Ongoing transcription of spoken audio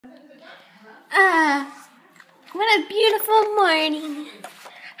What a beautiful morning.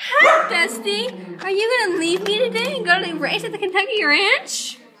 Hi, Dusty. Are you going to leave me today and go to the race at the Kentucky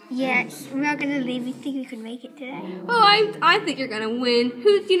Ranch? Yes, we're not going to leave. We think we can make it today. Oh, I think you're going to win.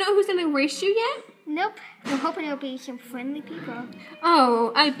 Do you know who's going to race you yet? Nope. We're hoping it'll be some friendly people.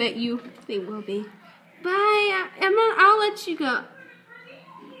 Oh, I bet you they will be. Bye, Emma. I'll let you go.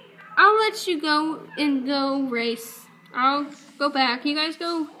 I'll let you go and go race. I'll go back. You guys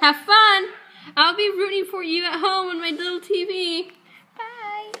go have fun. I'll be rooting for you at home on my little TV.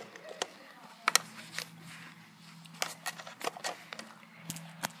 Bye.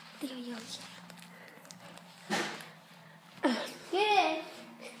 Yeah.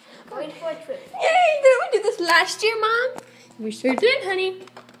 Going for a trip. Yay! Did we do this last year, Mom? We sure did, honey.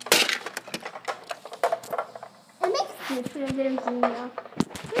 It makes food for a bit of meal.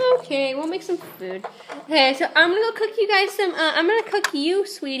 Okay, we'll make some food. Okay, so I'm gonna go cook you guys some. I'm gonna cook you,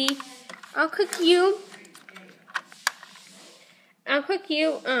 sweetie. I'll cook you.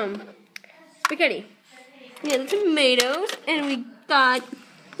 Spaghetti. We got the tomatoes, and we got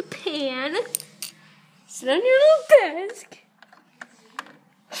the pan. Sit on your little desk.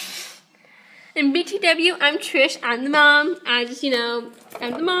 And BTW, I'm Trish. I'm the mom. I'm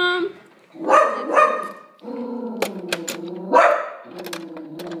the mom.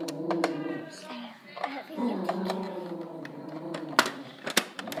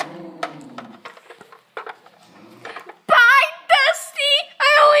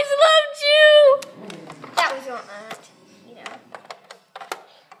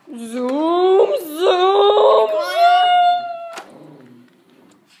 Zoom, zoom, zoom.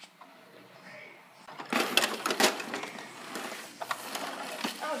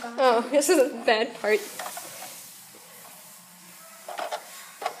 Oh, this is a bad part.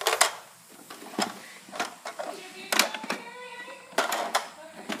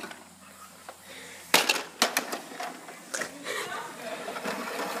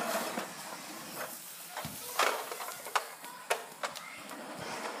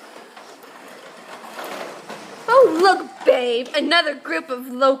 Oh, look, babe, another group of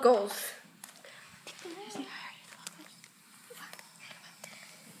locals.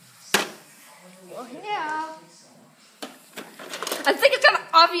 Well, yeah. I think it's kind of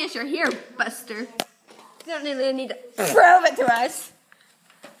obvious you're here, Buster. You don't really need to prove it to us.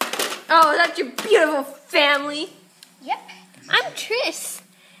 Oh, that's your beautiful family. Yep. I'm Trish,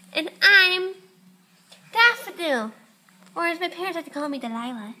 and I'm Daffodil. Or as my parents like to call me,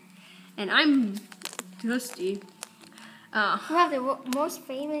 Delilah. And I'm Dusty. We have the most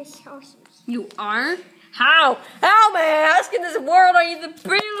famous horses. You are? How? How, may I ask in this world are you the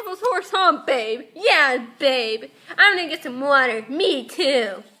beautiful horse, huh, babe? Yeah, babe. I'm gonna get some water. Me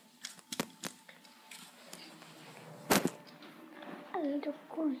too.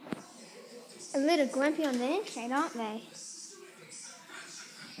 A little grumpy on the inside, aren't they?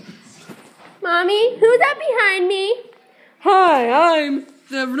 Mommy, who's that behind me? Hi, I'm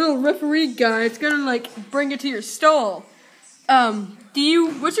the little referee guy. It's gonna bring it to your stall.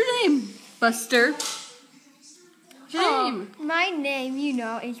 What's your name, Buster? What's your name? My name,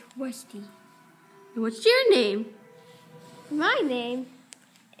 is Rusty. What's your name? My name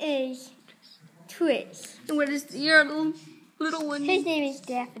is Twitch. And what is your little one? His name is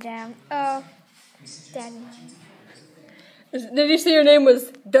Daffodil. Oh, Daddy. Did you say your name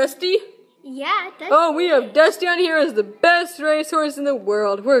was Dusty? Yeah, Dusty. Oh, we have Dusty on here as the best racehorse in the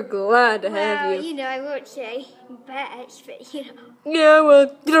world. We're glad to have you. I won't say best, but Yeah,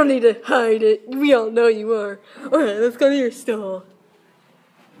 well, you don't need to hide it. We all know you are. Alright, let's go to your stall.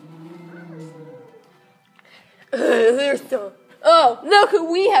 Your stall. Oh, look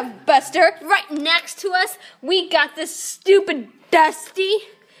who we have, Buster. Right next to us, we got this stupid Dusty.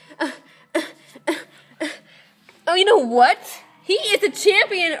 Oh, you know what? He is a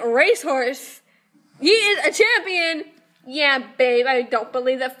champion racehorse. He is a champion. Yeah, babe, I don't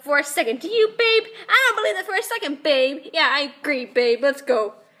believe that for a second. Do you, babe? I don't believe that for a second, babe. Yeah, I agree, babe. Let's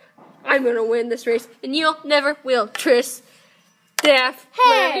go. I'm gonna win this race, and you never will, Trish. Daff,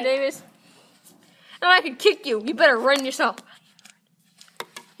 whatever your name is. And I can kick you. You better run yourself.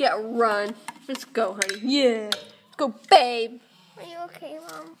 Yeah, run. Let's go, honey. Yeah. Let's go, babe. Are you okay,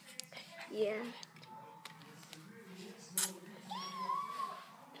 Mom? Yeah.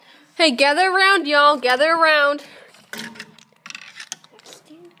 Hey, gather around, y'all. Gather around.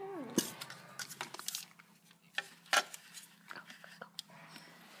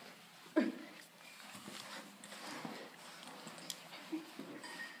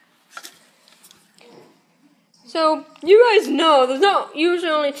 So, you guys know there's not usually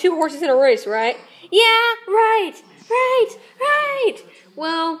only 2 horses in a race, right? Yeah, right.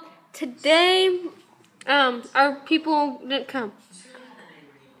 Well, today, our people didn't come.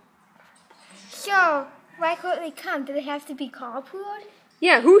 So, why couldn't they come? Did they have to be carpooled?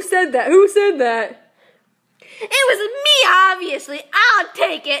 Yeah, who said that? Who said that? It was me, obviously. I'll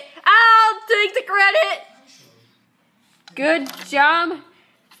take it. I'll take the credit. Good job.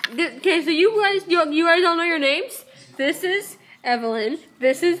 Okay, so you guys all know your names? This is Evelyn.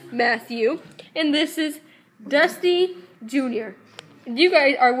 This is Matthew. And this is Dusty Jr. You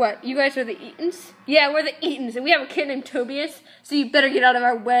guys are what? You guys are the Eatons? Yeah, we're the Eatons. And we have a kid named Tobias. So you better get out of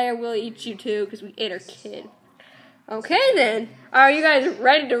our way or we'll eat you too because we ate our kid. Okay then. Are you guys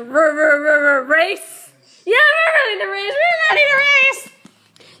ready to race? Yeah, we're ready to race. We're ready to race.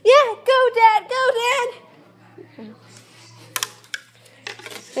 Yeah, go Dad. Go Dad.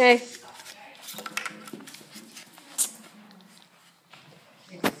 Hey.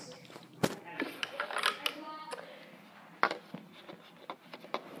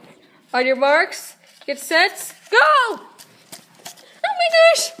 On your marks, get set, go! Oh my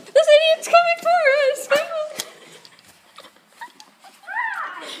gosh, this idiot's coming for us!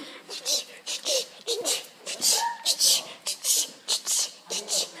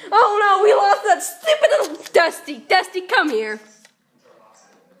 Oh no, we lost that stupid little Dusty. Dusty, come here.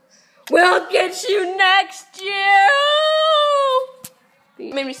 We'll get you next year!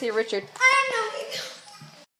 You made me say Richard. I don't know.